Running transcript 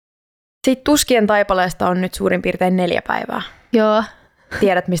Siitä Tuskien taipaleesta on nyt suurin piirtein 4 päivää. Joo.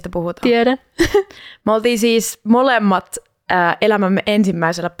 Tiedät, mistä puhutaan? Tiedän. Me oltiin siis molemmat elämämme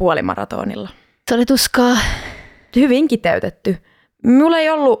ensimmäisellä puolimaratonilla. Se oli tuskaa. Hyvin kiteytetty. Mulla ei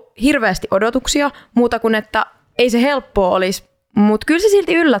ollut hirveästi odotuksia, muuta kuin että ei se helppoa olisi, mutta kyllä se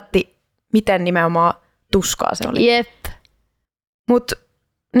silti yllätti, miten nimenomaan tuskaa se oli. Jep. Mutta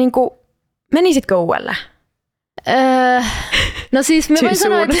niinku, menisitkö uudelleen? No siis me voin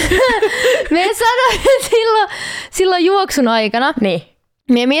sanoa, että me sanoin silloin juoksun aikana. Niin.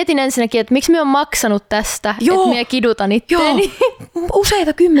 Mie mietin ensinnäkin, että miksi me on maksanut tästä, että mie kidutan itteeni.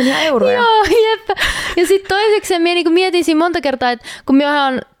 Useita kymmeniä euroja. Joo, jep. Ja sitten toiseksi mie niinku mietin siinä monta kertaa, että kun mie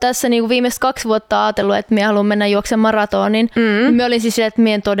olen tässä niinku viimeiset 2 vuotta ajatellut, että mie haluan mennä juoksemaan maratonin, niin mie olin siis silleen, että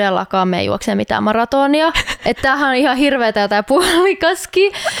mie en todellakaan mene juoksemaan mitään maratonia. Että tämähän on ihan hirveetä tää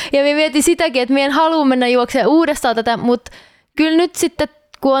puolikaski. Ja mie mietin sitäkin, että mie en halua mennä juoksemaan uudestaan tätä, mutta kyllä nyt sitten,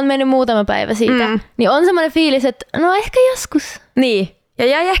 kun on mennyt muutama päivä siitä, niin on semmoinen fiilis, että no ehkä joskus. Niin. Ja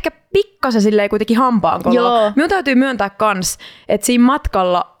jäi ehkä pikkasen silleen kuitenkin hampaankoloon. Minun täytyy myöntää kans, että siinä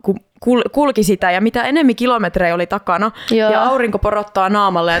matkalla, kun kulki sitä ja mitä enemmän kilometrejä oli takana, ja aurinko porottaa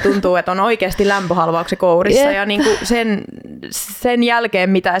naamalle ja tuntuu, että on oikeasti lämpöhalvauksen kourissa. Ja niin kuin sen jälkeen,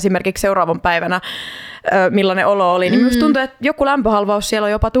 mitä esimerkiksi seuraavan päivänä, millainen olo oli, niin minusta tuntuu, että joku lämpöhalvaus siellä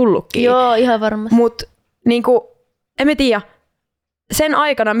on jopa tullutkin. Joo, ihan varmasti. Mutta niin kuin, en tiedä, sen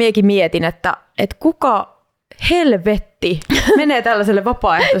aikana miekin mietin, että kuka helvetti menee tällaiselle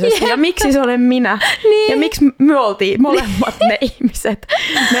vapaaehtoisesti ja miksi se olen minä ja miksi me oltiin molemmat ne ihmiset.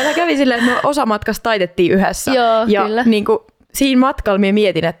 Meillä kävi silleen, että me osa matkasta taitettiin yhdessä. Joo, ja kyllä. niin kuin, siinä matkalla minä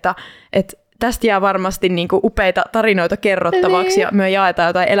mietin, että tästä jää varmasti niin kuin upeita tarinoita kerrottavaksi ja me jaetaan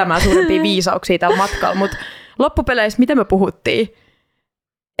jotain elämää suurempia viisauksia tällä matkalla. Mutta loppupeleissä mitä me puhuttiin?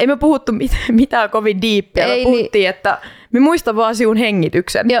 Ei me puhuttu mitään kovin diippiä. Me puhuttiin, että me muistan vaan sinun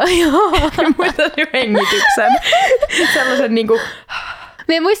hengityksen. Joo. Me muistan sinun hengityksen. Sellaisen niinku...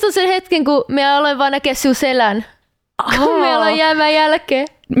 Me muistan sen hetken, kun me aloin vaan näkeä sinun selän. Kun me aloin jäämään jälkeen.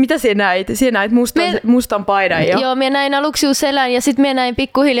 Mitä sinä näit? Sinä näit mustan paidan jo. Joo, minä näin aluksi sinun selän ja sitten minä näin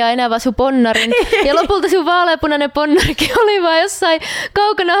pikkuhiljaa enää vaan sinun ponnarin. Ja lopulta sinun vaaleapunainen ponnarikin oli vaan jossain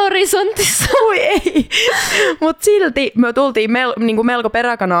kaukana horisontissa. Oi ei. Mutta silti me tultiin niinku melko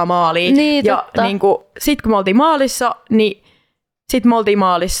peräkanaa maaliin. Niin, ja totta. niinku, sit kun me oltiin maalissa, niin sit me oltiin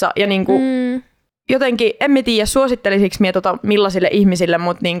maalissa. Ja niinku, jotenkin, en tiedä suosittelisiksi minä millaisille ihmisille,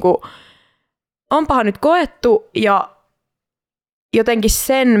 mutta niinku, onpahan nyt koettu ja jotenkin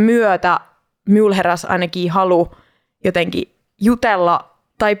sen myötä minulla heräsi ainakin halu jotenkin jutella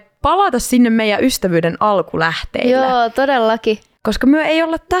tai palata sinne meidän ystävyyden alkulähteille. Joo, todellakin. Koska me ei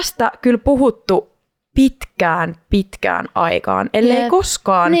olla tästä kyllä puhuttu pitkään aikaan, ellei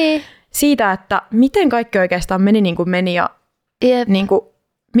koskaan siitä, että miten kaikki oikeastaan meni niin kuin meni ja niin kuin,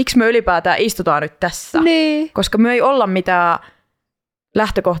 miksi me ylipäätään istutaan nyt tässä. Niin. Koska me ei olla mitään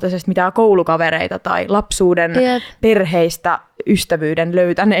lähtökohtaisesti mitään koulukavereita tai lapsuuden perheistä ystävyyden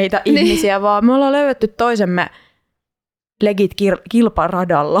löytäneitä ihmisiä, vaan me ollaan löydetty toisemme legit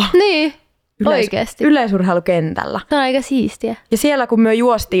kilparadalla. Niin, oikeasti. Yleisurheilukentällä. Tämä on aika siistiä. Ja siellä kun me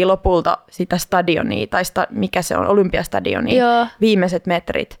juostiin lopulta sitä stadionia, tai mikä se on, Olympiastadionia, viimeiset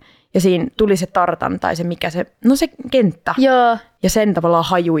metrit, ja siinä tuli se tartan tai se mikä se, no se kenttä. Joo. Ja sen tavallaan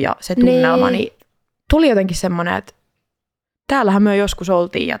haju ja se tunnelma, niin tuli jotenkin semmoinen, että täällähän me joskus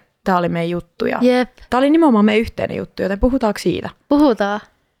oltiin ja tää oli meidän juttu. Ja tää oli nimenomaan meidän yhteinen juttu, joten puhutaanko siitä? Puhutaan.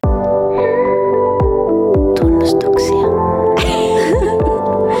 Tunnustuksia.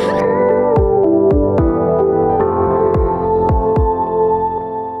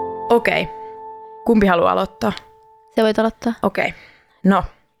 Okei. Kumpi haluaa aloittaa? Se voit aloittaa. Okei. No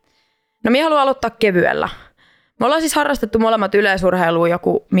minä haluan aloittaa kevyellä. Me ollaan siis harrastettu molemmat yleisurheilua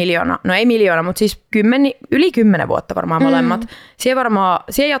joku 1 miljoona, no ei 1 miljoona, mutta siis yli 10 vuotta varmaan molemmat.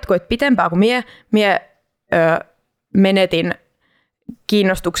 Siihen jatkoit pitempään kuin mie menetin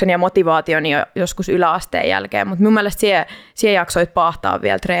kiinnostuksen ja motivaation jo joskus yläasteen jälkeen, mutta mun mielestä siihen jaksoit paahtaa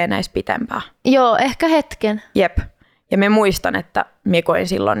vielä treeneissä pitempään. Joo, ehkä hetken. Jep. Ja me muistan, että mie koin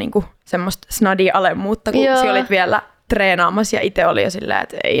silloin niinku semmoista snadia alemmuutta, kun sinä olit vielä treenaamassa ja itse oli jo silleen,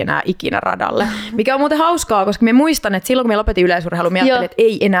 että ei enää ikinä radalle. Mikä on muuten hauskaa, koska me muistan, että silloin kun me lopetin yleisurheilun, me ajattelin, että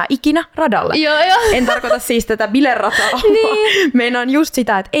ei enää ikinä radalle. Joo. En tarkoita siis tätä bilerataa, vaan meinaan just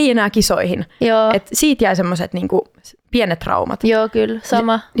sitä, että ei enää kisoihin. Et siitä jäi semmoiset niinku pienet traumat. Joo, kyllä,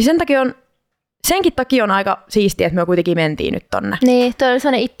 sama. Niin senkin takia on aika siistiä, että me kuitenkin mentiin nyt tonne. Niin, toi oli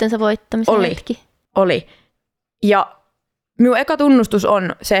sellainen itsensä voittamisen hetki. Oli. Ja minun eka tunnustus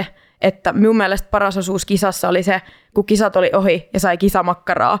on se, että minun mielestä paras osuus kisassa oli se, kun kisat oli ohi ja sai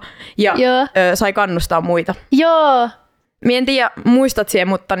kisamakkaraa ja sai kannustaa muita. Joo. Mie en tiedä, muistat siihen,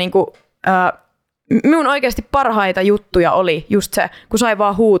 mutta niinku, minun oikeasti parhaita juttuja oli just se, kun sai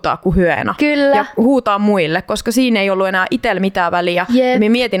vaan huutaa kuin hyena. Kyllä. Ja huutaa muille, koska siinä ei ollut enää itsellä mitään väliä. Ja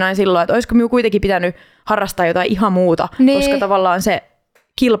minä mietin aina silloin, että olisiko minun kuitenkin pitänyt harrastaa jotain ihan muuta, koska tavallaan se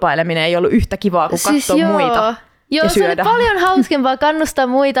kilpaileminen ei ollut yhtä kivaa kuin katsoa muita ja syödä. Se oli paljon hauskempaa kannustaa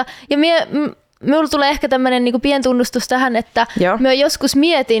muita. Ja minulla tulee ehkä tämmöinen niinku pientunnustus tähän, että minä joskus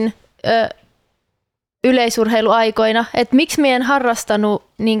mietin yleisurheiluaikoina, että miksi minä en harrastanut,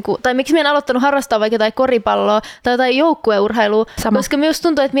 tai miksi minä en aloittanut harrastaa vaikka jotain koripalloa tai jotain joukkueurheilua, koska minusta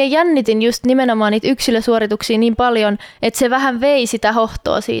tuntuu, että minä jännitin just nimenomaan niitä yksilösuorituksia niin paljon, että se vähän vei sitä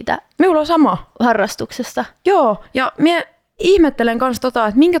hohtoa siitä minulla on sama harrastuksesta. Joo, ja minä ihmettelen kanssa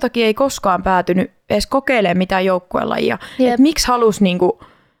että minkä takia ei koskaan päätynyt edes kokeilemaan mitään joukkuelajia. Että miksi halusi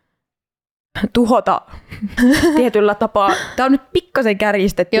tuhota tietyllä tapaa, tämä on nyt pikkasen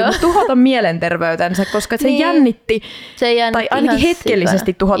kärjistetty, mutta tuhota mielenterveytensä, koska se jännitti tai ainakin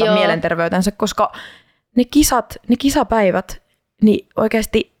hetkellisesti tuhota mielenterveytensä, koska ne kisapäivät, niin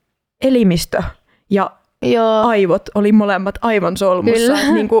oikeasti elimistö ja aivot oli molemmat aivan solmussa.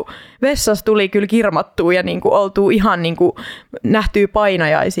 Niin kuin vessassa tuli kyllä kirmattua ja niin kuin oltuu ihan niin kuin nähtyy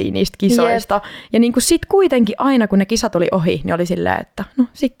painajaisia niistä kisoista. Ja niin kuin sit kuitenkin aina kun ne kisat oli ohi, niin oli silleen, että no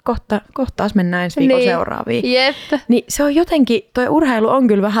sit kohtaas mennään ensi viikon seuraaviin. Niin se on jotenkin, toi urheilu on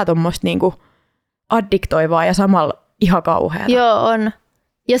kyllä vähän tommoista niin kuin addiktoivaa ja samalla ihan kauheata. Joo on.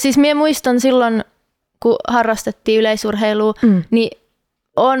 Ja siis minä muistan silloin, kun harrastettiin yleisurheilua, niin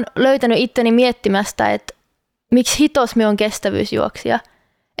olen löytänyt itteni miettimästä, että miksi hitos minä on kestävyysjuoksija.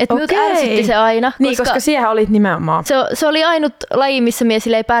 Että minut ärsytti se aina. Niin, koska siihen olit nimenomaan. Se oli ainut laji, missä minä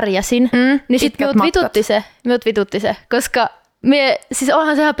silleen pärjäsin. Niin sitten minut vitutti se, koska siis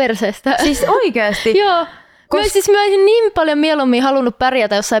onhan se ihan perseestä. Siis oikeasti? Joo. Mä olisin niin paljon mieluummin halunnut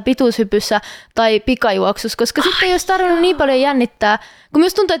pärjätä jossain pituushypyssä tai pikajuoksussa, koska sitten ei olisi tarvinnut niin paljon jännittää. Kun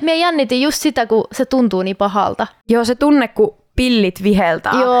myös tuntuu, että minä jännitin just sitä, kun se tuntuu niin pahalta. Joo, se tunne, kun pillit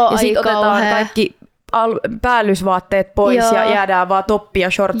viheltää. Joo, ja sitten otetaan kaikki päällysvaatteet pois ja jäädään vaan toppi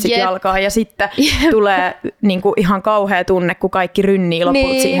ja shortsit jalkaan. Ja sitten tulee niinku ihan kauhea tunne, kun kaikki rynnii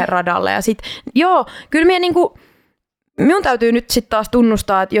lopulta siihen radalle. Ja kyllä minun täytyy nyt sitten taas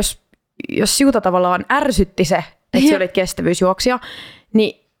tunnustaa, että jos sinulta tavallaan ärsytti se, että sinä olit kestävyysjuoksija,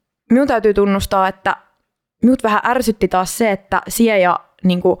 niin minun täytyy tunnustaa, että minut vähän ärsytti taas se, että sinä ja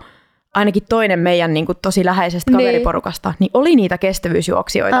niinku, ainakin toinen meidän niin kuin, tosi läheisestä kaveriporukasta, niin oli niitä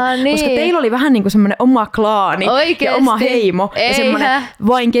kestävyysjuoksijoita. Koska teillä oli vähän niin kuin semmoinen oma klaani ja oma heimo ja semmoinen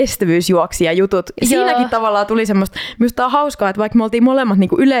vain kestävyysjuoksija jutut. Siinäkin tavallaan tuli semmoista, minusta on hauskaa, että vaikka me oltiin molemmat niin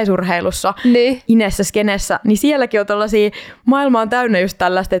kuin yleisurheilussa, Inessä, skenessä, niin sielläkin on tollaisia, maailma on täynnä just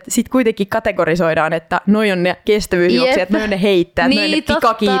tällaista, että sit kuitenkin kategorisoidaan, että noi on ne kestävyysjuoksijat, noi on ne heittäjät, noi on ne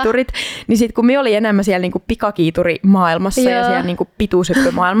pikakiiturit. Niin sit kun me oli enemmän siellä niin kuin pikakiiturimaailmassa ja siellä niin kuin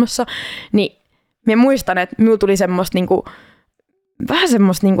pituushyppymaailmassa, niin minä muistan, että minulla tuli semmoista niinku, vähän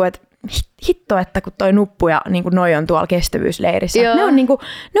semmoista, niinku, että hitto, että kun toi Nuppu ja niinku, noi on tuolla kestävyysleirissä.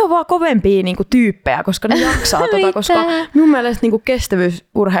 Ne on vaan kovempia niinku, tyyppejä, koska ne jaksaa koska minun mielestä niinku,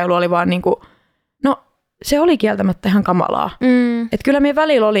 kestävyysurheilu oli vaan, niinku, no se oli kieltämättä ihan kamalaa. Että kyllä minä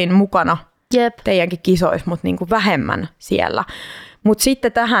välillä olin mukana teidänkin kisoissa, mutta niinku, vähemmän siellä. Mutta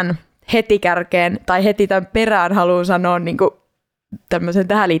sitten tähän heti kärkeen tai heti tämän perään haluan sanoa niinku, tämmöisen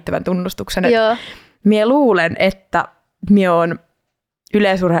tähän liittyvän tunnustuksen, että minä luulen, että minä olen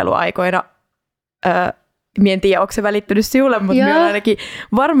yleisurheiluaikoina, minä en tiedä, onko se välittynyt sinulle, mutta minä olen ainakin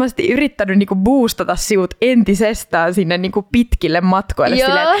varmasti yrittänyt niinku boostata sinut entisestään sinne niinku pitkille matkoille.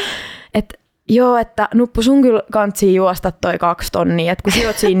 Että Nuppu, sun kyllä kantsii juosta toi 2 tonnia, että kun sinä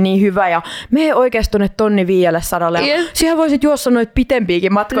olet siinä niin hyvä ja me ei oikeasti tuonne 1500 ja siihen voisit juossa noita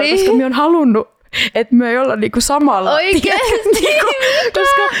pitempiäkin matkoja, koska minä olen halunnut, että me ei olla niinku samalla. Oikeesti?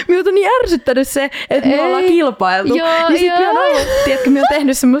 Koska minut on niin ärsyttänyt se, että me ollaan kilpailtu. Niin sit minä olen ollut, tiedätkö, minä olen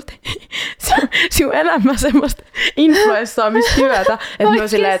tehnyt semmoista sinun elämää semmoista influenssaamistyötä, että minä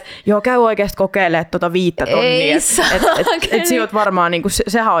silleen, että käy oikeasti kokeilemaan 5 tonnia. Että sinä olet varmaan, niinku,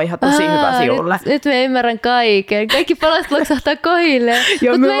 sehän on ihan tosi hyvä sinulle. Nyt me ymmärrän kaiken. Kaikki palaset loksahtaa kohilleen.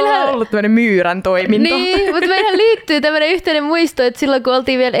 Joo, meillä on ollut tämmöinen myyrän toiminta. Niin, mutta meihän liittyy tämmöinen yhteinen muisto, että silloin kun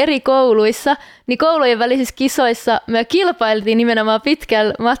oltiin vielä eri kouluissa, niin koulujen välisissä kisoissa me kilpailtiin nimenomaan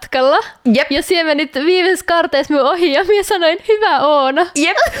pitkällä matkalla. Ja siellä menit viimeisessä kaarteessa minun ohi ja minä sanoin, hyvä Oona.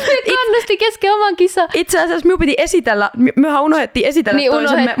 Me kannusti kesken oman kisan. Itse asiassa minun piti esitellä, mehän unohdettiin esitellä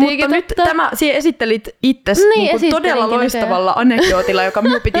toisemme, mutta nyt sinä esittelit itsesi niin todella loistavalla anekdootilla, joka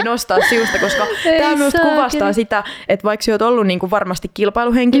minun piti nostaa sinusta, koska tämä myös kuvastaa sitä, että vaikka sinä olet ollut niin kuin varmasti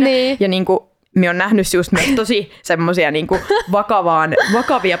kilpailuhenkinen ja niin kuin minä olen nähnyt just myös tosi semmoisia niinku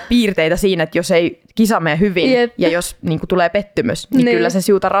vakavia piirteitä siinä, että jos ei kisa mene hyvin ja jos niinku tulee pettymys, niin kyllä se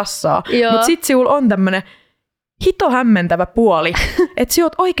siuta rassaa. Mutta sitten siulla on tämmöinen hito hämmentävä puoli, että sä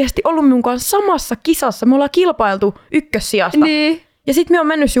oot oikeasti ollut minun kanssa samassa kisassa. Me ollaan kilpailtu ykkössijasta. Niin. Ja sitten me on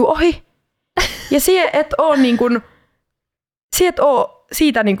mennyt sinun ohi. Ja sie et oo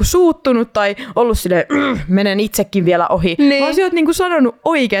siitä niinku suuttunut tai ollut silleen, menen itsekin vielä ohi. Niin. Vaan sä oot niinku sanonut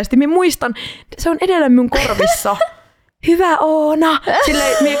oikeasti. Minä muistan, se on edelleen minun korvissa. Hyvä Oona!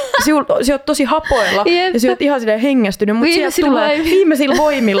 Silleen, sä oot tosi hapoilla ja sä oot ihan silleen hengästynyt, mutta sieltä tulee viimeisillä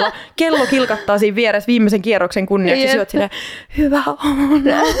voimilla. Kello kilkattaa siinä vieressä viimeisen kierroksen kunniaksi ja sä oot silleen, hyvä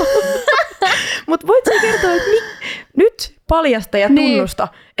Oona! Mutta voit sä kertoa, että nyt paljasta ja tunnusta,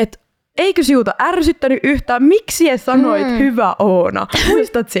 että eikö siuta ärsyttänyt yhtään? Miksi sä sanoit hyvä Oona?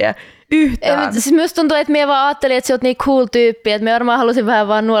 Muistat sä yhtään? Siis myös tuntuu, että minä vaan ajattelin, että sä oot niin cool tyyppi, että minä varmaan halusin vähän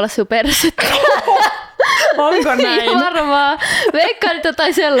vaan nuolla sun persettä. Onko näin? Joo, varmaan. Veikkaan, että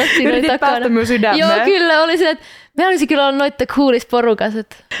jotain sellaista siinä yritit takana. Päästä minun sydämeen. Joo, kyllä. Oli se, että me olisi kyllä olla noitte coolissa porukassa,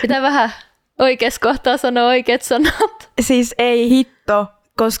 että pitää vähän oikeassa kohtaa sanoa oikeat sanat. Siis ei hitto,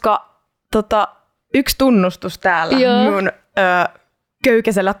 koska yksi tunnustus täällä minun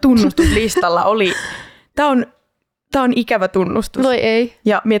köykäisellä tunnustuslistalla oli, tää on ikävä tunnustus. Voi ei.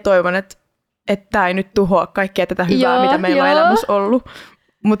 Ja minä toivon, että tää ei nyt tuhoa kaikkea tätä hyvää, mitä meillä on elämässä ollut.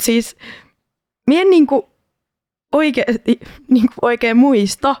 Mutta siis minä en oikein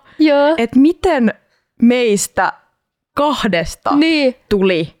muista, että miten meistä kahdesta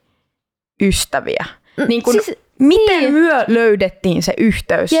tuli ystäviä. Miten myö löydettiin se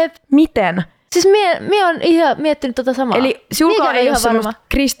yhteys? Jep. Miten? Siis minä olen ihan miettinyt tota samaa. Eli sinulla ei ole semmoista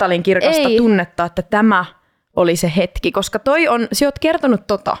kristallinkirkasta tunnetta, että tämä oli se hetki, koska sinä olet kertonut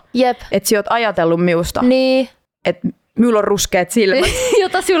että sinä olet ajatellut minusta, että minulla on ruskeat silmät.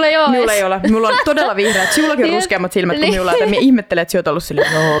 Jota sinulla ei ole. Minulla ei ole. Minulla on todella vihreät. Sinullakin on ruskeammat silmät kuin minulla. Ja minä ihmettelen, että sinä olet ollut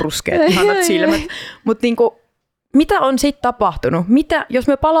silleen, ruskeat, ihanat silmät. Mutta mitä on sitten tapahtunut? Jos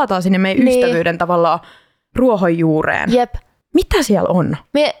me palataan sinne meidän ystävyyden tavallaan ruohonjuureen. Jep. Mitä siellä on?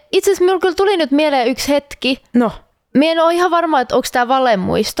 Itse asiassa minulla kyllä tuli nyt mieleen yksi hetki. No. Minä en ole ihan varma, että onko tämä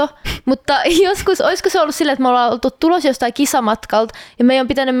valeenmuisto, mutta joskus, olisiko se ollut silleen, että me ollaan oltu tulossa jostain kisamatkalta ja meidän on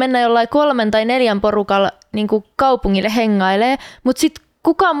pitänyt mennä jollain 3 tai 4 porukalla niin kuin kaupungille hengailee, mutta sitten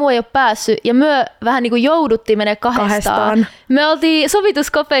kukaan muu ei ole päässyt ja me vähän niin kuin jouduttiin menemään kahdestaan. Me oltiin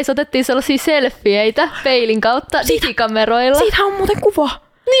sovituskopeissa, otettiin sellaisia selfieitä peilin kautta digikameroilla. Siitähän on muuten kuva.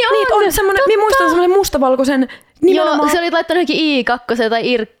 Niin on. Minä muistan semmoinen mustavalkoisen nimenomaan. Joo, se oli laittanut johonkin I2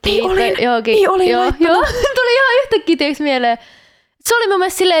 tai irkkiin. Niin oli Joo, tuli ihan yhtäkkiä teeksi mieleen. Se oli mun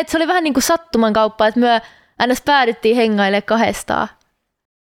mielestä silleen, että se oli vähän niin kuin sattuman kauppa, että me ns. Päädyttiin hengailemaan kahdestaan.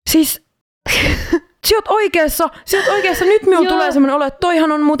 Siis, sä oot oikeassa. Nyt minulla tulee semmoinen olo, että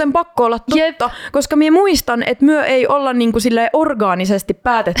toihan on muuten pakko olla totta. Koska minä muistan, että me ei olla niin kuin silleen orgaanisesti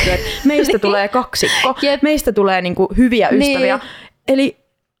päätetty, että meistä tulee kaksikko. Meistä tulee niin kuin hyviä ystäviä. Eli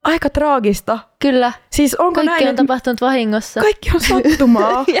aika traagista. Kyllä. Siis onko kaikki näin, on tapahtunut vahingossa. Kaikki on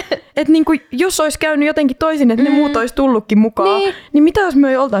sattumaa. Että niinku, jos olisi käynyt jotenkin toisin, että ne muut olisi tullutkin mukaan, niin mitä jos me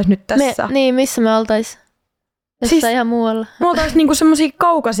ei oltaisi nyt tässä? Missä me oltaisi? Jossain ihan muualla. Me oltaisiin niinku semmosia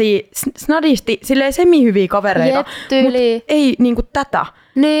kaukaisia, snadisti, silleen semihyviä kavereita, mutta ei niinku tätä.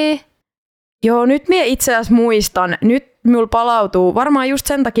 Niin. Joo, nyt minä itse asiassa muistan. Nyt minulla palautuu, varmaan just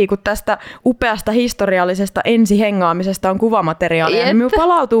sen takia, kun tästä upeasta historiallisesta ensihengaamisesta on kuvamateriaalia, niin minulla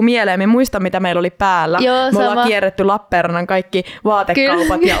palautuu mieleen. Me muistan, mitä meillä oli päällä. Joo, me ollaan kierretty Lappeenrannan kaikki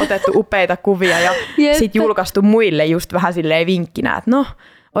vaatekaupat ja otettu upeita kuvia ja sitten julkaistu muille just vähän silleen vinkkinä, että no,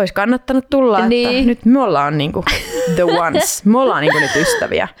 olisi kannattanut tulla, että nyt me ollaan niinku the ones. Me ollaan niinku nyt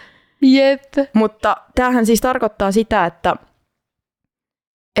ystäviä. Jep. Mutta tämähän siis tarkoittaa sitä,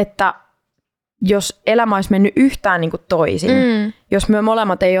 että jos elämä olisi mennyt yhtään niin kuin toisin, jos me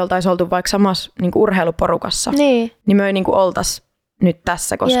molemmat ei oltaisi oltu vaikka samassa niin kuin urheiluporukassa, niin me ei niin kuin oltaisi nyt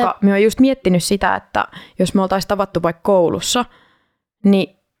tässä, koska me olen just miettinyt sitä, että jos me oltaisiin tavattu vaikka koulussa,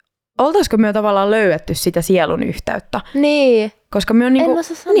 niin oltaisiko me tavallaan löydetty sitä sielun yhteyttä? Niin. Koska me on niin kuin,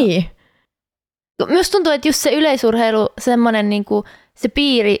 niin. Myös tuntuu, että just se yleisurheilu, semmoinen niin kuin se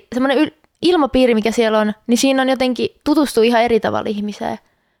piiri, semmoinen ilmapiiri, mikä siellä on, niin siinä on jotenkin tutustuu ihan eri tavalla ihmiseen.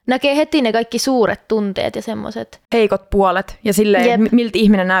 Näkee heti ne kaikki suuret tunteet ja semmoiset. Heikot puolet ja silleen, miltä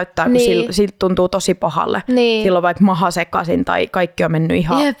ihminen näyttää, kun siltä tuntuu tosi pahalle. Niin. Silloin vaikka maha sekaisin tai kaikki on mennyt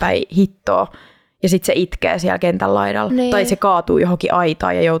ihan päin hittoa. Ja sitten se itkee siellä kentän laidalla. Niin. Tai se kaatuu johonkin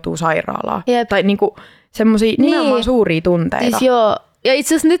aitaan ja joutuu sairaalaan. Tai niinku semmosia nimenomaan suuria tunteita. Siis joo. Ja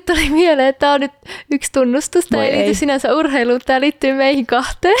itse asiassa nyt tuli mieleen, että tämä on nyt yksi tunnustus. Tämä ei liity sinänsä urheiluun, tämä liittyy meihin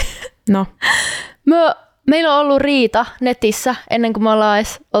kahteen. No. Meillä on ollut riita netissä ennen kuin me ollaan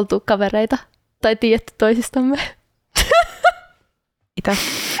edes oltu kavereita. tai tiedetty toisistamme. Mitä?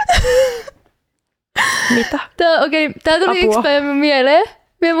 Mitä? Tää tuli Apua. yksi päivä mieleen.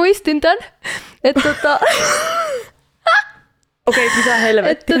 Mä muistin tän. Että Okei, mitä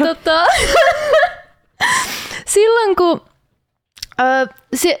helvettiä. Että silloin kun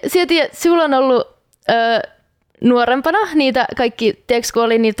sulla on ollut nuorempana niitä kaikki, tiedätkö kun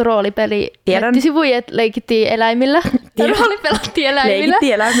oli niitä roolipeli-nettisivuja, että leikittiin eläimillä. Roolipelattiin eläimillä.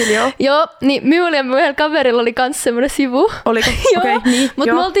 Leikittiin eläimillä, joo. Joo, niin minulla ja mun kaverilla oli kans semmoinen sivu. Oliko? Okei, niin.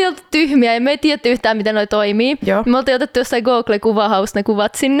 Mutta me oltiin oltu tyhmiä ja me ei tiedetty yhtään, miten noi toimii. Joo. Me oltiin otettu jossain Google-kuvahausta ne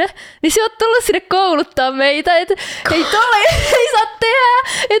kuvat sinne. Niin se on tullut sinne kouluttaa meitä, että ei saa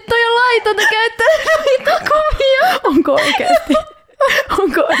tehdä, että toi on laitonta käyttää noita kuvia. Onko oikeesti?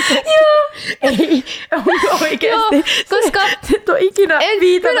 Onko oikeesti? Joo. Ei, onko oikeesti? Joo, koska... Se et ole ikinä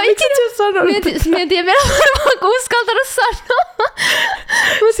viitannut. Miksi et sä oot sanonut? Mä en tiedä, vielä varmaan uskaltanut sanoa.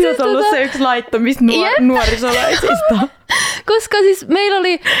 Sä oot ollut se yksi laittomista nuorisolaisista. Koska siis meillä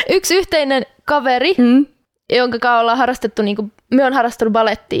oli yksi yhteinen kaveri, jonka kanssa ollaan harrastettu, niin kuin, me on harrastanut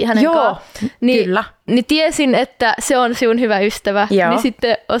balettia hänen kanssaan. Kyllä. Niin tiesin, että se on sinun hyvä ystävä. Joo. Niin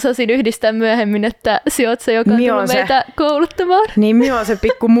sitten osasin yhdistää myöhemmin, että sinä oot se, joka on tullut meitä kouluttamaan. Niin, minä on se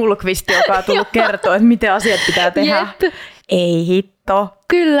pikku mulkvisti, joka on tullut kertoa, että miten asiat pitää tehdä. Jep. Ei hitto.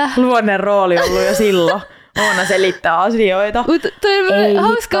 Kyllä. Luonne rooli ollut jo silloin. Oona selittää asioita. Mutta toi Ei on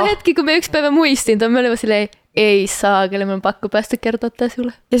hauska hitto. hetki, kun me yksi päivä muistin. Me olimme silleen, ei saakeli, minun on pakko päästä kertoa tää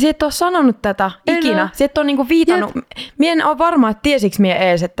sulle. Ja sä et ole sanonut tätä ikinä. Sä et ole niinku viitannut. Mie en ole varma, että tiesiks mie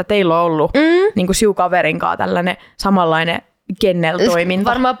ees, että teillä on ollut niinku siu kaverinkaan tällainen samanlainen kennel-toiminta.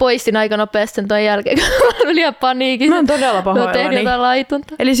 Varmaan poistin aika nopeasti sen ton jälkeen, kun oli ihan paniikissa. Mä oon todella pahoillani. Mä oon tehnyt jotain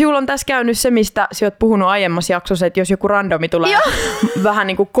laitonta. Eli sinulla on tässä käynyt se, mistä sä oot puhunut aiemmassa jaksossa, että jos joku randomi tulee vähän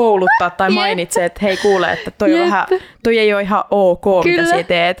niinku kouluttaa tai mainitsee, että hei kuule, että toi ei ole ihan ok, mitä sä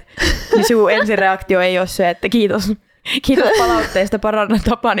teet. Niin sinun ensireaktio ei ole se, että kiitos palautteesta, paranna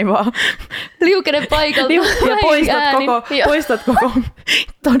tapani vaan. Liukenen paikalta. Ja poistat koko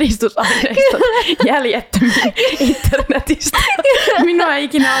todistusaineiston jäljettömiin internetistä. Minua ei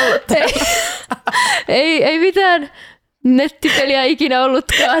ikinä ollut täällä. Ei mitään nettipeliä ikinä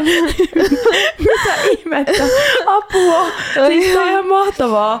ollutkaan. Mitä ihmettä? Apua. Siis tää on ihan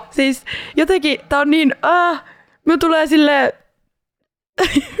mahtavaa. Siis jotenkin tää on niin... Mä tulee silleen...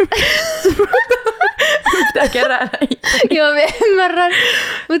 Pitää kerätä. Joo, mä ymmärrän.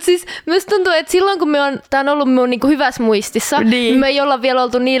 Mutta siis myös tuntuu, että silloin kun tää on ollut mun niinku hyvässä muistissa, niin me ei olla vielä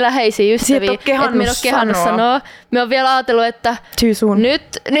oltu niin läheisiä ystäviä, että me en ole kehannut sanoa. Me on vielä ajatellut, että nyt,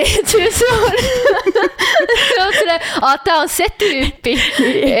 too soon. Se on silleen, tää on se tyyppi.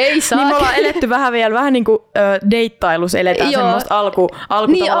 Ei saa. Niin me ollaan eletty vähän niin kuin deittailus eletään semmoista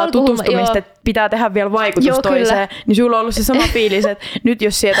alkutavalla tutustumista, että pitää tehdä vielä vaikutus toiseen. Niin sulla on ollut se sama fiilis, että nyt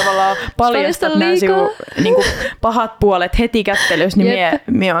jos siellä tavallaan paljastat nämä niinku pahat puolet heti kättelyssä, niin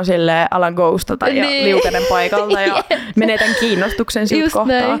mie on silleen alan ghostata ja liukanen paikalta ja menetän kiinnostuksen siltä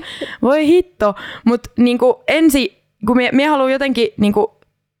kohtaa. Näin. Voi hitto. Mutta niinku kun mie haluan jotenkin, niinku,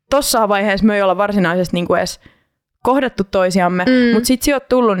 tossa vaiheessa me ei olla varsinaisesti niinku edes kohdattu toisiamme, mutta sit sä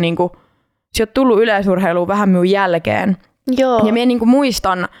oot tullut yleisurheiluun vähän minun jälkeen. Joo. Ja mie niinku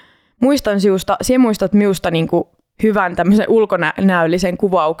muistan siusta, sä muistat miusta niinku hyvän tämmöisen ulkonäöllisen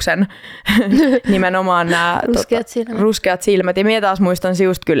kuvauksen, nimenomaan nämä ruskeat silmät. Ja minä taas muistan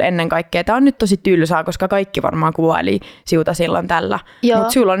siusta kyllä ennen kaikkea. Tämä on nyt tosi tylsää, koska kaikki varmaan kuvaili siuta silloin tällä. Mutta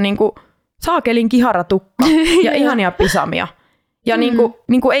sinulla on niinku saakelin kihara tukka ja ihania pisamia. Ja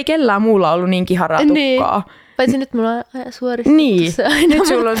niinku ei kellään muulla ollut niin kiharaa tukkaa. Paitsi nyt mulla on suoristettu niin. se aina. Nyt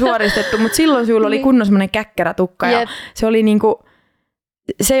sinulla on suoristettu, mutta silloin sinulla oli kunnon semmoinen käkkärä tukka. Ja se oli niinku...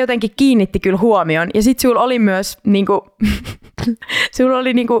 Se jotenkin kiinnitti kyllä huomion. Ja sit sulla oli myös sulla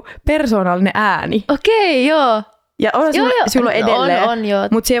oli persoonallinen ääni. Okei, joo. Ja sulla on edelleen. On,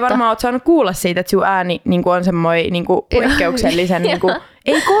 mutta siellä varmaan oot saanut kuulla siitä, että sun ääni on semmoinen poikkeuksellisen,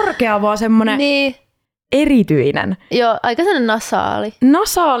 ei korkea, vaan semmoinen erityinen. Joo, aika sellainen nasaali.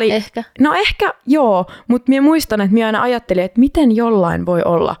 Nasaali? Ehkä. No ehkä joo, mutta minä muistan, että minä aina ajattelin, että miten jollain voi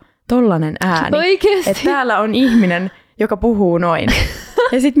olla tollainen ääni. Oikeesti? Että täällä on ihminen, joka puhuu noin.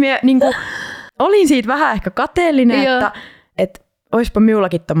 Ja sit minä olin siitä vähän ehkä kateellinen, että oispa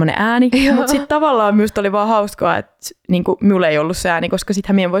minullakin tommonen ääni. Mutta sitten tavallaan minusta oli vaan hauskaa, että minulla ei ollut se ääni, koska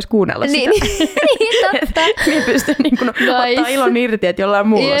sittenhän minä en voisi kuunnella sitä. Niin, totta. Minä pystyn ottaa ilon irti, että jollain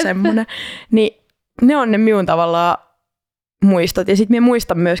muulla on semmoinen. Niin ne on ne minun tavallaan muistot. Ja sitten minä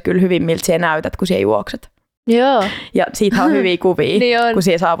muistan myös kyllä hyvin, miltä sinä näytät, kun sinä juokset. Joo. Ja siitä on hyviä kuvia, kun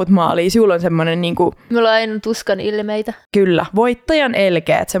sinä saavut maaliin. Sinulla on semmoinen Mulla on aina tuskan ilmeitä. Kyllä, voittajan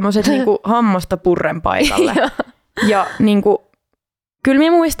elkeet, semmoiset hammasta purren paikalle. Ja kyllä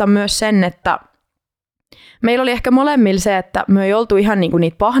minä muistan myös sen, että meillä oli ehkä molemmilla se, että me ei oltu ihan niinku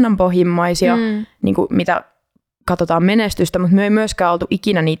niitä pahnanpohjimmaisia, niinku mitä katsotaan menestystä, mutta me ei myöskään oltu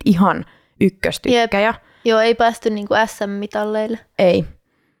ikinä niitä ihan ykköstykkejä. Jep. Joo, ei päästy niinku SM-mitalleille. Ei.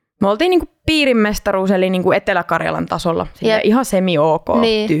 Me oltiin niinku piirimestaruus, eli niinku Etelä-Karjalan tasolla. Ihan semi-ok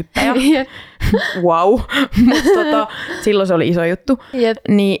tyyppejä. Wow. Mutta silloin se oli iso juttu.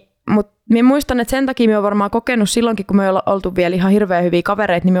 Mutta minä muistan, että sen takia minä olen varmaan kokenut silloinkin, kun me ollaan oltu vielä ihan hirveän hyviä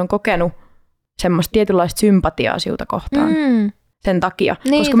kavereita, niin minä olen kokenut semmoista tietynlaista sympatiaa siltä kohtaan. Sen takia.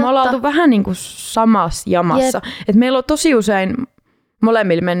 Niin, koska me ollaan oltu vähän niin kuin samassa jamassa. Et meillä on tosi usein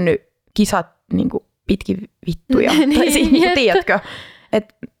molemmilla mennyt kisat niin kuin pitkin vittuja. Tai siinä, tiedätkö?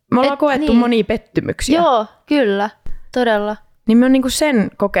 Et me ollaan koettu monia pettymyksiä. Joo, kyllä. Todella. Niin me on niin kuin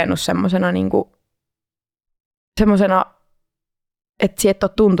sen kokenut semmosena, niin kuin, että sieltä on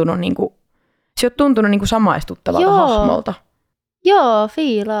tuntunut, niin kuin, niin kuin samaistuttavalta hahmolta. Joo,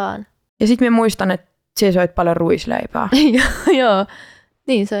 fiilaan. Ja sitten mä muistan, että siellä soit paljon ruisleipää. Joo,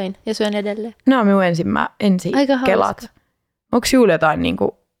 niin söin ja syön edelleen. Nämä on minun ensi kelat. Onko sinulla jotain niin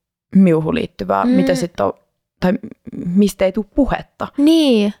kuin miuhun liittyvää, mitä sitten on, tai mistä ei tule puhetta?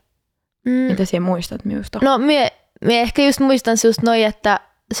 Niin. Mitä sinä muistat minusta? No, mie ehkä just muistan just noin, että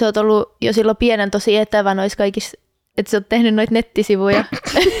sä oot ollut jo silloin pienen tosi etävä noissa kaikissa, että sä oot tehnyt noita nettisivuja.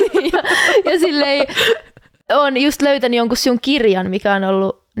 ja silleen on just löytänyt jonkun sun kirjan, mikä on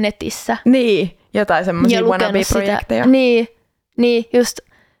ollut netissä. Niin, jotain semmoisia wannabe-projekteja. Niin, just.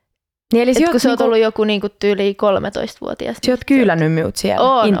 Niin, eli kun sä oot ollut joku niinku tyyli 13-vuotias. Sä oot kyylännyt minut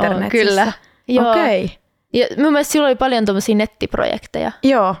siellä internetissä. Kyllä. Okei. Okay. Ja mun mielestä silloin oli paljon tommosia nettiprojekteja.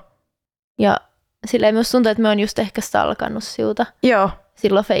 Joo. Ja silleen myös tuntuu, että me on just ehkä stalkannut siltä. Joo.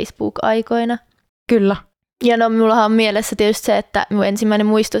 Silloin Facebook-aikoina. Kyllä. Ja no, mullahan on mielessä tietysti se, että mun ensimmäinen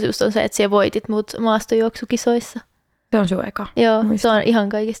muistos just on se, että siellä voitit mut maastojuoksukisoissa. Se on sun eka. Joo, se on ihan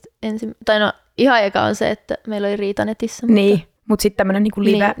kaikista tai no ihan eka on se, että meillä oli riita netissä. Niin, mutta sitten tämmönen niinku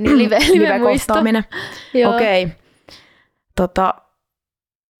live-kohtaaminen. Okei.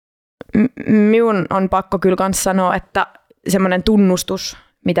 Minun on pakko kyllä kans sanoa, että semmoinen tunnustus,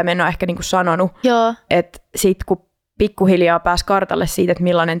 mitä me en ole ehkä niinku sanonut, että sit kun pikkuhiljaa pääsi kartalle siitä, että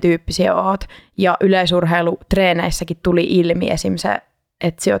millainen tyyppi sinä oot, ja yleisurheilutreeneissäkin tuli ilmi esim. Se,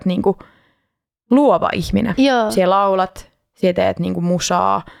 että sinä oot niinku luova ihminen. Siellä laulat, sinä teet niinku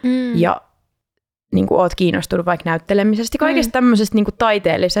musaa, ja niinku oot kiinnostunut vaikka näyttelemisestä, kaikesta tämmöisestä niinku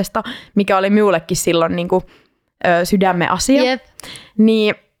taiteellisesta, mikä oli minullekin silloin niinku, sydämen asia. Yep.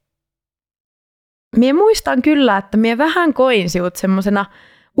 Niin minä muistan kyllä, että minä vähän koin sinut semmosena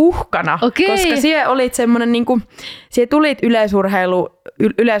uhkana, koska siellä olit semmoinen, niinku, siellä tulit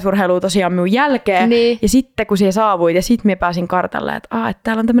yleisurheilu tosiaan minun jälkeen, ja sitten kun siellä saavuit, ja sitten minä pääsin kartalle, että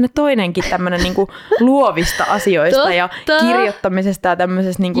täällä on tämmöinen toinenkin tämmöinen niinku luovista asioista ja kirjoittamisesta ja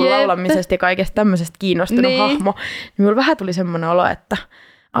tämmöisestä niinku laulamisesta ja kaikesta tämmöisestä kiinnostunut hahmo. Niin minulla vähän tuli semmoinen olo, että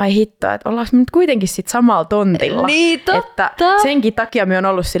ai hitto, että ollaanko me nyt kuitenkin sit samalla tontilla. Niin, totta. Että senkin takia me on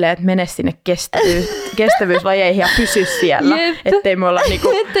ollut silleen, että mene sinne kestävyyslajeihin ja pysy siellä. Ettei me olla niinku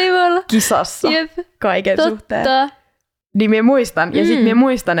kisassa kaiken suhteen. Niin me muistan. Ja sitten me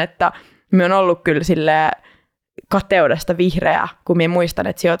muistan, että me on ollut kyllä silleen kateudesta vihreä, kun me muistan,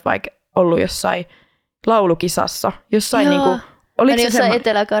 että sä oot vaikka ollut jossain laulukisassa. Jossain niinku... Oliko se jossain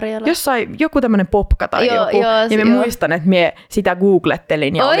Etelä-Karjalassa? Jossain joku tämmöinen popka tai joku. Ja mä muistan, että mä sitä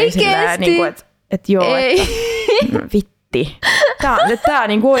googlettelin ja olin silleen, niin että joo, että vitti.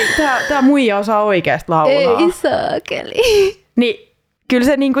 Tää muija osaa oikeasti laulaa. Ei saakeli. Niin kyllä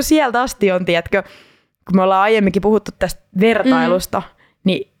se niinku sieltä asti on, tiedätkö, kun me ollaan aiemminkin puhuttu tästä vertailusta,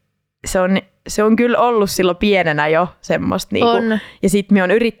 niin se on kyllä ollut silloin pienenä jo semmoista. Niinku, ja sit me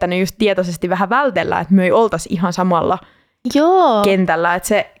on yrittänyt just tietoisesti vähän vältellä, että me ei oltaisi ihan samalla kentällä. Että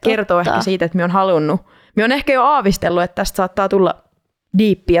se kertoo ehkä siitä, että me on halunnut. Me on ehkä jo aavistellut, että tästä saattaa tulla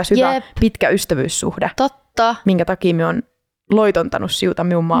diippi ja syvä pitkä ystävyyssuhde. Totta. Minkä takia me on loitontanut siuta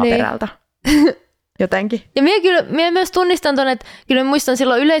minun maaperältä. Jotenkin. Ja minä myös tunnistan tuon, että kyllä muistan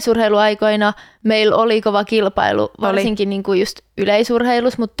silloin yleisurheiluaikoina meillä oli kova kilpailu, varsinkin niin kuin just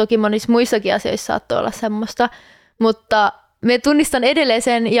yleisurheilussa, mutta toki monissa muissakin asioissa saattoi olla semmoista. Mutta minä tunnistan edelleen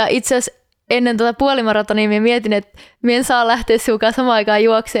sen, ja itse asiassa ennen tuota puolimaratonia minä mietin, että minä en saa lähteä sinukaan samaan aikaan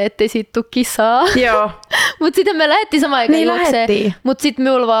juokseen, ettei siitä tule kisaa. Joo. Mutta sitten me lähdettiin samaan aikaan juokseen, mutta sitten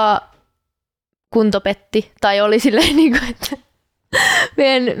minulla vaan kunto petti, tai oli silleen niin kuin, että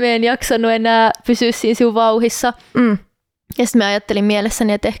me en jaksanut enää pysyä siinä sinun vauhissa. Ja sitten mä ajattelin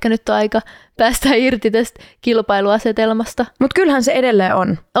mielessäni, että ehkä nyt on aika päästä irti tästä kilpailuasetelmasta. Mutta kyllähän se edelleen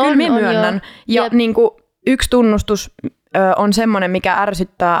on. Kyllä minä myönnän. Ja niinku, yksi tunnustus on semmoinen, mikä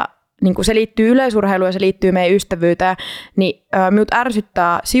ärsyttää, niinku, se liittyy yleisurheiluun ja se liittyy meidän ystävyyteen, niin minut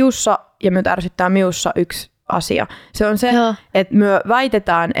ärsyttää siussa ja minut ärsyttää minussa yksi asia. Se on se, että me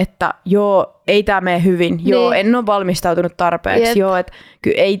väitetään, että joo, ei tämä mene hyvin, joo, en ole valmistautunut tarpeeksi, joo, että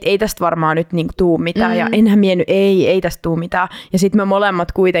ei tästä varmaan nyt niinku tuu mitään, ja enhän miennyt, ei tästä tuu mitään. Ja sitten me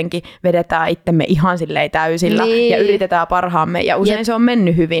molemmat kuitenkin vedetään itsemme ihan silleen täysillä, ja yritetään parhaamme, ja usein se on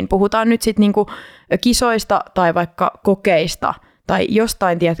mennyt hyvin. Puhutaan nyt sitten niinku kisoista tai vaikka kokeista, tai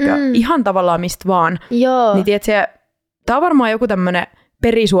jostain, tiedätkö, ihan tavallaan mistä vaan. Joo. Niin tiedätkö, tämä on varmaan joku tämmöinen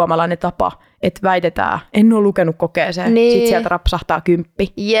perisuomalainen tapa, että väitetään, en ole lukenut kokeeseen, sitten sieltä rapsahtaa 10.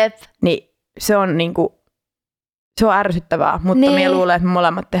 Jep. Niin se on niinku, se on ärsyttävää, mutta minä luulen, että me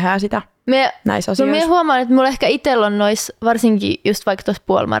molemmat tehdään sitä näissä asioissa. No minä huomaan, että mulla ehkä itsellä on noissa, varsinkin just vaikka tuossa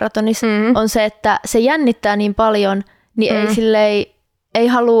puolimaratonissa, on se, että se jännittää niin paljon, niin ei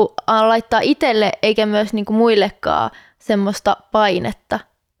halua laittaa itselle eikä myös niinku muillekaan semmoista painetta.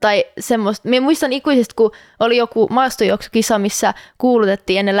 Tai semmoista. Minä muistan ikuisesti, kun oli joku maastojuoksukisa, missä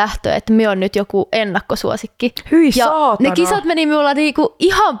kuulutettiin ennen lähtöä, että minä on nyt joku ennakkosuosikki. Hyi ja saatana. Ne kisat meni minulla niinku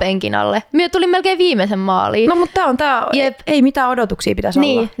ihan penkin alle. Minä tulin melkein viimeisen maaliin. No mutta ei mitään odotuksia pitäisi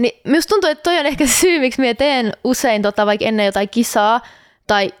olla. Niin minusta tuntuu, että toi on ehkä se syy, miksi minä teen usein vaikka ennen jotain kisaa,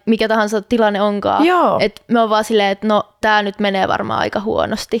 tai mikä tahansa tilanne onkaan. Että me on vaan silleen, että no tää nyt menee varmaan aika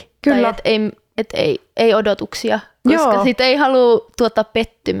huonosti. Kyllä. Tai että ei odotuksia. Koska sit ei halua tuottaa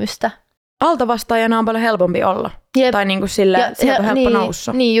pettymystä. Altavastaajana on paljon helpompi olla. Jep. Tai niinku silleen, sieltä on helppo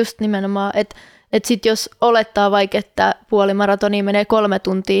noussa. Niin, just nimenomaan. Että sit jos olettaa vaikka, että puolimaratoniin menee 3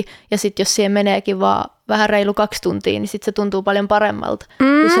 tuntia, ja sit jos siihen meneekin vaan vähän reilu 2 tuntia, niin sit se tuntuu paljon paremmalta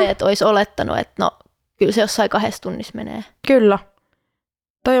kuin se, että olisi olettanut, että no kyllä se jossain 2 tunnissa menee. Kyllä.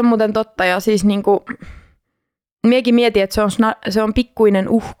 Toi on muuten totta. Ja siis niinku, miekin mietin, että se on pikkuinen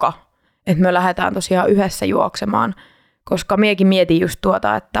uhka, että me lähdetään tosiaan yhdessä juoksemaan, koska miekin mietin just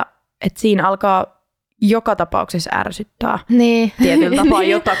tuota, että siinä alkaa joka tapauksessa ärsyttää tietyllä tapaa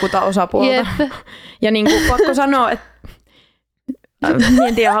jotakuta osapuolta. Ja niin kuin pakko sanoa, että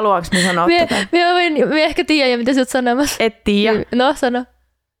en tiedä haluanko minä sanoa tätä. Minä ehkä tiedän, mitä sinä olet sanomassa. Et tiedä. No sano.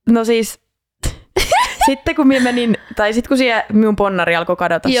 No siis, sitten kun minä menin, tai sitten kun siellä minun ponnari alkoi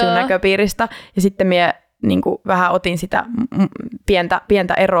kadota sinun näköpiiristä, ja sitten minä niin kuin vähän otin sitä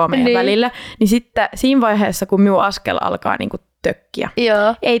pientä eroa meidän välillä, niin sitten siinä vaiheessa, kun minun askel alkaa niin kuin tökkiä,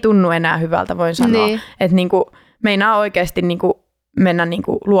 ei tunnu enää hyvältä, voin sanoa. Että niin kuin meinaa oikeasti niin kuin mennä niin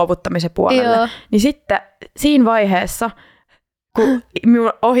kuin luovuttamisen puolelle. Niin sitten siinä vaiheessa, kun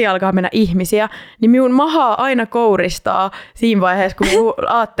minun ohi alkaa mennä ihmisiä, niin minun mahaa aina kouristaa siinä vaiheessa, kun minä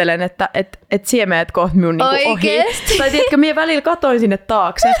ajattelen, että sie meet kohta minun niinku ohi. Tai tiedätkö, minä välillä katoin sinne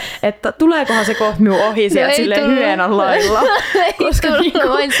taakse, että tuleekohan se kohta minun ohi sieltä silleen hyenan lailla. Koska niinku,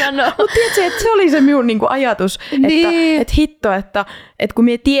 voin sanoa. Mutta tiedätkö, että se oli se minun niinku ajatus, että hitto, että kun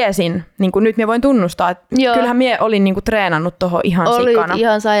minä tiesin, niin nyt minä voin tunnustaa, että kyllähän minä olin niinku treenannut tuohon ihan sikana. Olit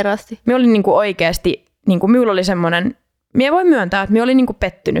ihan sairaasti. Minä olin niinku oikeasti, niinku minulla oli semmoinen, minä voin myöntää, että minä olin niinku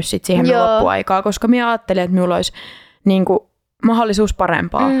pettynyt sit siihen loppuaikaan, koska minä ajattelin, että minulla olisi niinku mahdollisuus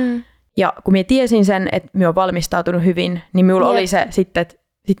parempaa. Ja kun minä tiesin sen, että minä olen valmistautunut hyvin, niin minulla oli se sitten, että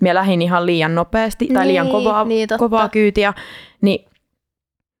sit minä lähdin ihan liian nopeasti tai liian kovaa kyytiä. Niin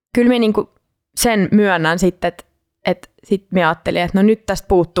kyllä minä niinku sen myönnän sitten, että sitten minä ajattelin, että no nyt tästä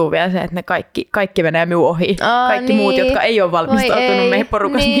puuttuu vielä se, että ne kaikki menee minun ohi. Kaikki muut, jotka ei ole valmistautunut meihin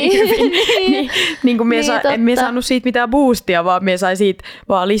porukassa niin hyvin. niin kuin en minä saanut siitä mitään boostia, vaan minä sain siitä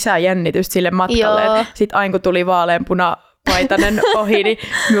vaan lisää jännitystä sille matkalle. Sitten aina kun tuli vaaleanpunapaitainen ohi, niin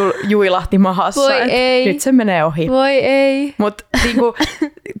minulla juilahti mahassa. Nyt se menee ohi. Voi ei. Mutta niinku,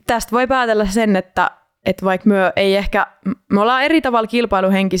 tästä voi päätellä sen, että vaikka me ollaan eri tavalla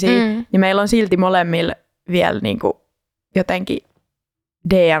kilpailuhenkisiä, niin meillä on silti molemmilla vielä niinku jotenkin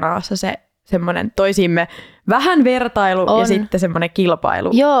DNAssa se semmoinen toisimme vähän vertailu ja sitten semmoinen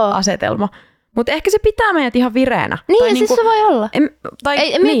kilpailuasetelma. Mutta ehkä se pitää meidät ihan vireänä. Niin, tai ja niinku, siis se voi olla.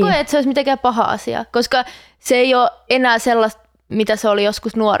 Niin. Koe, että se olisi mitenkään paha asia, koska se ei ole enää sellaista, mitä se oli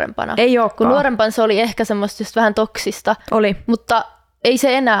joskus nuorempana. Ei olekaan. Kun nuorempana se oli ehkä semmoista just vähän toksista. Oli. Mutta ei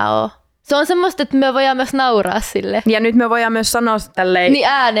se enää ole. Se on semmoista, että me voidaan myös nauraa sille. Ja nyt me voidaan myös sanoa tälleen. Niin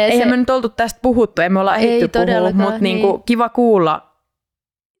ääneen. Eihän me nyt oltu tästä puhuttu, emme olla ehditty puhua, mutta niinku, kiva kuulla.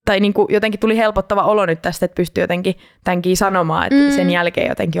 Tai niinku, jotenkin tuli helpottava olo nyt tästä, että pystyi jotenkin tämänkin sanomaan, että sen jälkeen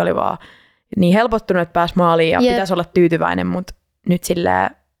jotenkin oli vaan niin helpottunut, että pääsi maaliin ja pitäisi olla tyytyväinen, mutta nyt silleen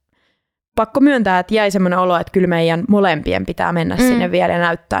pakko myöntää, että jäi semmoinen olo, että kyllä meidän molempien pitää mennä sinne vielä ja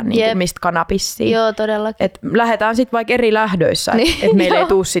näyttää, niin mistä kana pissii. Joo, todellakin. Et lähdetään sitten vaikka eri lähdöissä, että meillä ei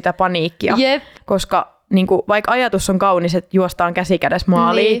tule sitä paniikkia, koska niinku, vaikka ajatus on kaunis, että juostaan käsikädessä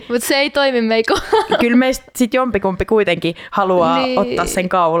maaliin. Niin, mutta se ei toimi meiko. Kyllä meistä sitten jompikumpi kuitenkin haluaa ottaa sen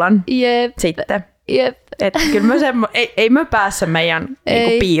kaulan sitten. Jep. Että kyllä ei me päässä meidän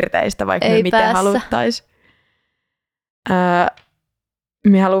niinku piirteistä, vaikka me miten haluttaisiin.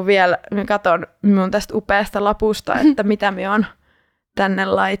 Mä haluan vielä, mä katson mun tästä upeasta lapusta, että mitä mä oon tänne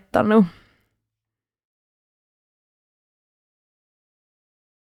laittanut.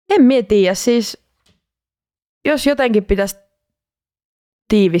 En tiedä, siis jos jotenkin pitäisi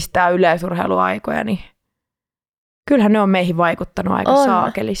tiivistää yleisurheiluaikoja, niin kyllähän ne on meihin vaikuttanut aika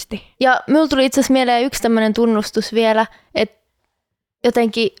saakelisti. Ja minulla tuli itse asiassa mieleen yksi tämmöinen tunnustus vielä, että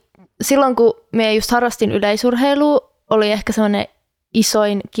jotenkin silloin kun minä just harrastin yleisurheilua, oli ehkä semmoinen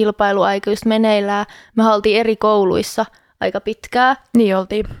isoin kilpailuaika just meneillään. Me oltiin eri kouluissa aika pitkään. Niin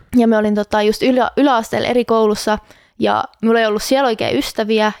oltiin. Ja me olin just yläasteella eri koulussa ja minulla ei ollut siellä oikein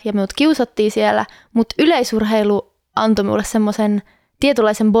ystäviä ja minut kiusattiin siellä, mutta yleisurheilu antoi minulle semmoisen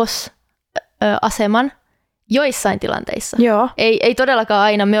tietynlaisen boss-aseman joissain tilanteissa. Joo. Ei todellakaan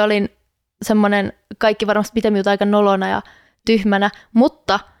aina. Me olin semmoinen, kaikki varmasti pitää minut aika nolona ja tyhmänä,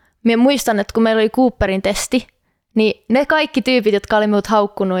 mutta minä muistan, että kun meillä oli Cooperin testi, niin ne kaikki tyypit, jotka oli minut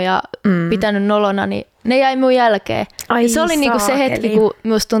haukkunut ja pitänyt nolona, niin ne jäi minun jälkeen. Ai se oli niinku se hetki, kun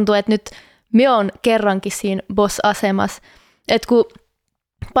minusta tuntui, että nyt minä olen kerrankin siinä boss-asemassa. Että kun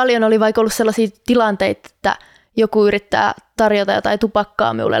paljon oli vaikka ollut sellaisia tilanteita, että joku yrittää tarjota jotain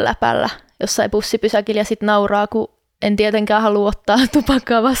tupakkaa minulle läpällä jossain bussipysäkillä ja sitten nauraa, kun en tietenkään halua ottaa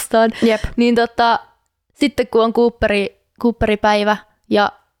tupakkaa vastaan. Jep. Niin sitten kun on Cooperipäivä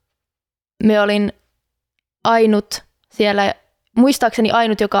ja me olin ainut siellä, muistaakseni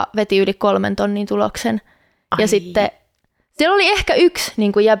ainut, joka veti yli 3 tonnin tuloksen. Ja sitten siellä oli ehkä yksi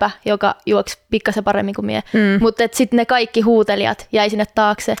niin kuin jäbä, joka juoksi pikkasen paremmin kuin mie, mutta sitten ne kaikki huutelijat jäi sinne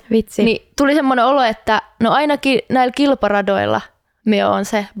taakse. Vitsi. Niin tuli semmoinen olo, että no ainakin näillä kilparadoilla mie on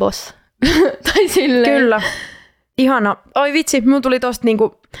se boss. Tai silleen. Kyllä. Ihana. Oi vitsi, minulla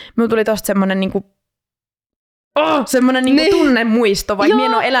tuli tosta semmoinen semmoinen tunnemuisto, vaikka minä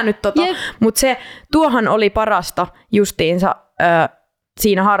en ole elänyt mutta tuohan oli parasta justiinsa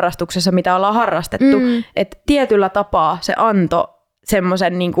siinä harrastuksessa, mitä ollaan harrastettu. Että tietyllä tapaa se antoi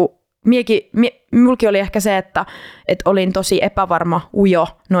semmoisen, minullakin oli ehkä se, että olin tosi epävarma ujo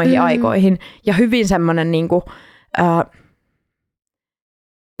noihin aikoihin. Ja hyvin semmoinen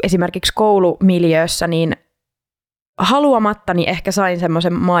esimerkiksi koulumiljöössä, niin haluamattani ehkä sain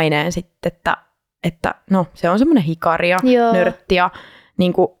semmoisen maineen sitten, että no se on semmoinen hikari ja nörtti ja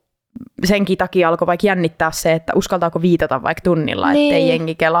senkin takia alkoi vaikka jännittää se, että uskaltaako viitata vaikka tunnilla, niin. Ettei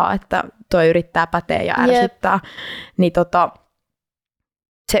jengi kelaa, että toi yrittää päteä ja ärsyttää. Niin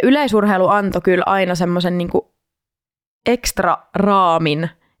se yleisurheilu antoi kyllä aina semmoisen ekstra raamin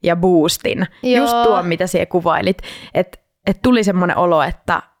ja boostin. Joo. Just tuo, mitä siellä kuvailit. Että tuli semmoinen olo,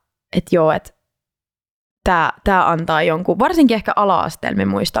 että tämä antaa jonkun, varsinkin ehkä ala-asteella,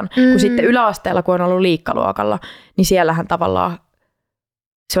 mä muistan, kun sitten yläasteella, kun on ollut liikkaluokalla, niin siellähän tavallaan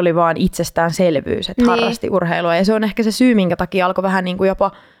se oli vaan itsestäänselvyys, että harrasti urheilua. Ja se on ehkä se syy, minkä takia alkoi vähän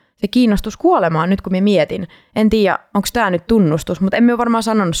jopa se kiinnostus kuolemaan nyt, kun mä mietin. En tiedä, onko tämä nyt tunnustus, mutta en mä varmaan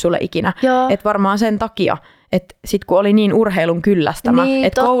sanonut sulle ikinä. Että varmaan sen takia, että sitten kun oli niin urheilun kyllästämä, niin,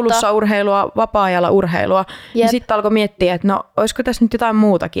 että koulussa urheilua, vapaa-ajalla urheilua, niin sitten alkoi miettiä, että no olisiko tässä nyt jotain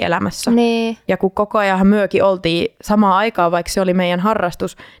muutakin elämässä. Niin. Ja kun koko ajan myökin oltiin samaan aikaan, vaikka se oli meidän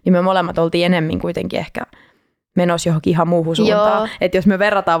harrastus, niin me molemmat oltiin enemmän kuitenkin ehkä menossa johonkin ihan muuhun suuntaan. Että jos me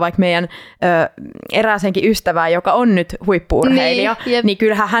verrataan vaikka meidän erääsenkin ystävää, joka on nyt huippu-urheilija, niin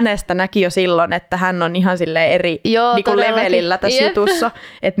kyllähän hänestä näki jo silloin, että hän on ihan silleen eri levelillä tässä jutussa.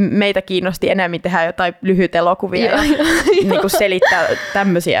 Että meitä kiinnosti enemmän tehdä jotain lyhyitä elokuvia ja selittää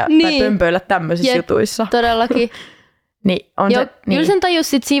tämmöisiä tai pömpöillä tämmöisissä jutuissa. Todellakin. Niin on kyllä sen tajus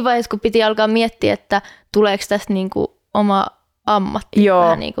sit siinä vaiheessa, kun piti alkaa miettiä, että tuleeko tästä oma ammatti.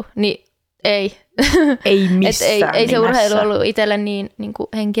 Vähän niin ei. Ei missään ei se urheilu ollut itselle niin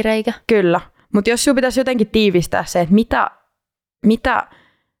henkireikä. Kyllä, mutta jos sinun pitäisi jotenkin tiivistää se, että mitä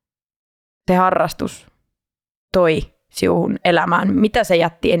se harrastus toi sinun elämään, mitä se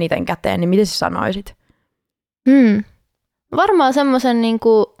jätti eniten käteen, niin miten sä sanoisit? Varmaan semmoisen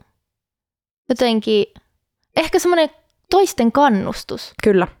jotenkin, ehkä semmoinen toisten kannustus.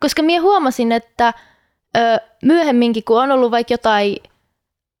 Kyllä. Koska minä huomasin, että myöhemminkin, kun on ollut vaikka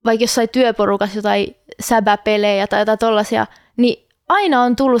jossain työporukassa jotain säbäpelejä tai jotain tollaisia, niin aina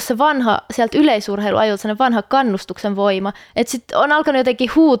on tullut se vanha, sieltä yleisurheiluajolta sellainen vanha kannustuksen voima. Että sitten on alkanut jotenkin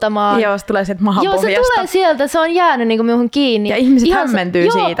huutamaan. Joo, se tulee sieltä mahapohjasta. Joo, se tulee sieltä, se on jäänyt minuhun kiinni. Ja ihmiset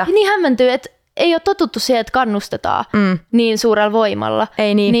hämmentyy siitä. Joo, niin hämmentyy, että ei ole totuttu siihen, että kannustetaan niin suurella voimalla.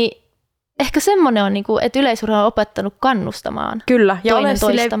 Ei niin. Ehkä semmoinen on, että yleisurheilu on opettanut kannustamaan. Kyllä, ja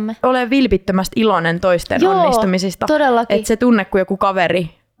toinen ole vilpittömästi iloinen toisten onnistumisista. Todellakin. Että se tunne, kun joku kaveri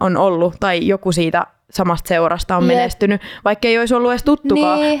on ollut tai joku siitä samasta seurasta on menestynyt, vaikka ei olisi ollut edes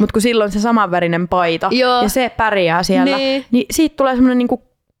tuttukaan, mutta kun silloin se samanvärinen paita ja se pärjää siellä, niin siitä tulee semmoinen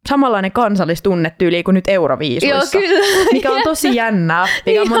niinku samanlainen kansallistunnetyyli kuin nyt Euroviisuissa, mikä on tosi jännää,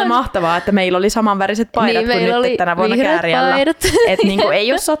 mikä on muuten mahtavaa, että meillä oli samanväriset paidat kuin nyt tänä vuonna Kääriällä. Että niinku,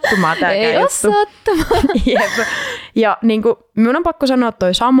 ei ole sattumaa tääkään juttu. Ei ole sattumaa. Jep. Ja niinku, minun on pakko sanoa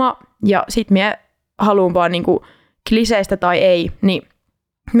toi sama, ja sit minä haluan vaan niinku, kliseistä tai ei, niin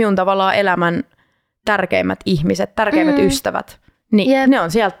minun tavallaan elämän tärkeimmät ihmiset, tärkeimmät ystävät, niin ne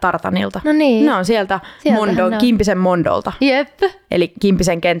on sieltä Tartanilta. No niin. Ne on sieltä Kimpisen Mondolta. Jep. Eli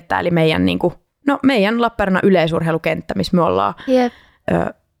Kimpisen kenttä, eli meidän, niinku, meidän Lappeenrannan yleisurheilukenttä, missä me ollaan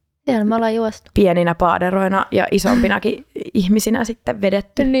siellä me ollaan juostu. Pieninä paaderoina ja isompinakin ihmisinä sitten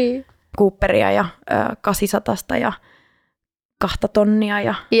vedetty. Niin. Cooperia ja 800 ja 2 tonnia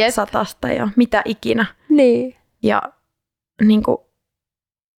ja 100 ja mitä ikinä. Niin. Ja niinku,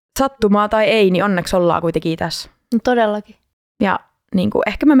 sattumaa tai ei, niin onneksi ollaan kuitenkin tässä. No todellakin. Ja niin kuin,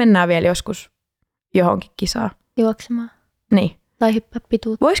 ehkä me mennään vielä joskus johonkin kisaan. Juoksemaan. Niin. Tai hyppää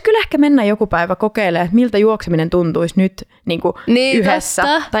pituutta. Vois kyllä ehkä mennä joku päivä kokeilemaan, että miltä juokseminen tuntuisi nyt niin kuin yhdessä.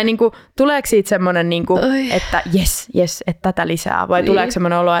 Tosta. Tai niin kuin, tuleeko siitä semmoinen, niin kuin, että jes, että tätä lisää. Vai tuleeko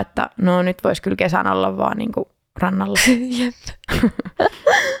semmoinen olo, että no nyt voisi kyllä kesän olla vaan niin kuin rannalla. Jep.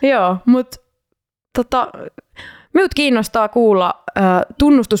 Joo, mutta minut kiinnostaa kuulla,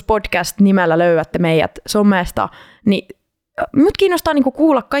 tunnustuspodcast nimellä löydätte meidät somesta, niin minut kiinnostaa niinku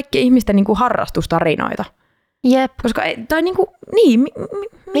kuulla kaikkien ihmisten niinku harrastustarinoita. Jep. Koska,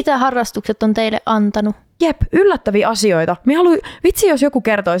 mitä harrastukset on teille antanut? Jep, yllättäviä asioita. Vitsi, jos joku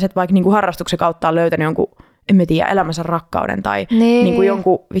kertoisi, että vaikka niinku harrastuksen kautta on löytänyt jonkun, en tiedä, elämänsä rakkauden tai niinku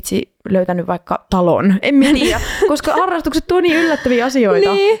jonkun, löytänyt vaikka talon. En tiedä, koska harrastukset tuo niin yllättäviä asioita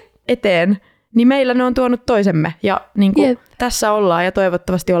eteen. Niin meillä ne on tuonut toisemme ja niinku tässä ollaan ja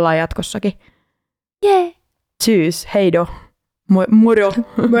toivottavasti ollaan jatkossakin. Jee. Tsyys, heido, moro.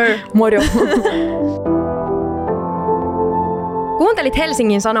 Moro. Kuuntelit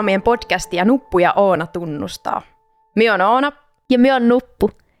Helsingin Sanomien podcastia Nuppu ja Oona tunnustaa. Minä on Oona. Ja minä on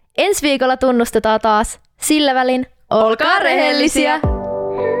Nuppu. Ensi viikolla tunnustetaan taas. Sillä välin olkaa rehellisiä.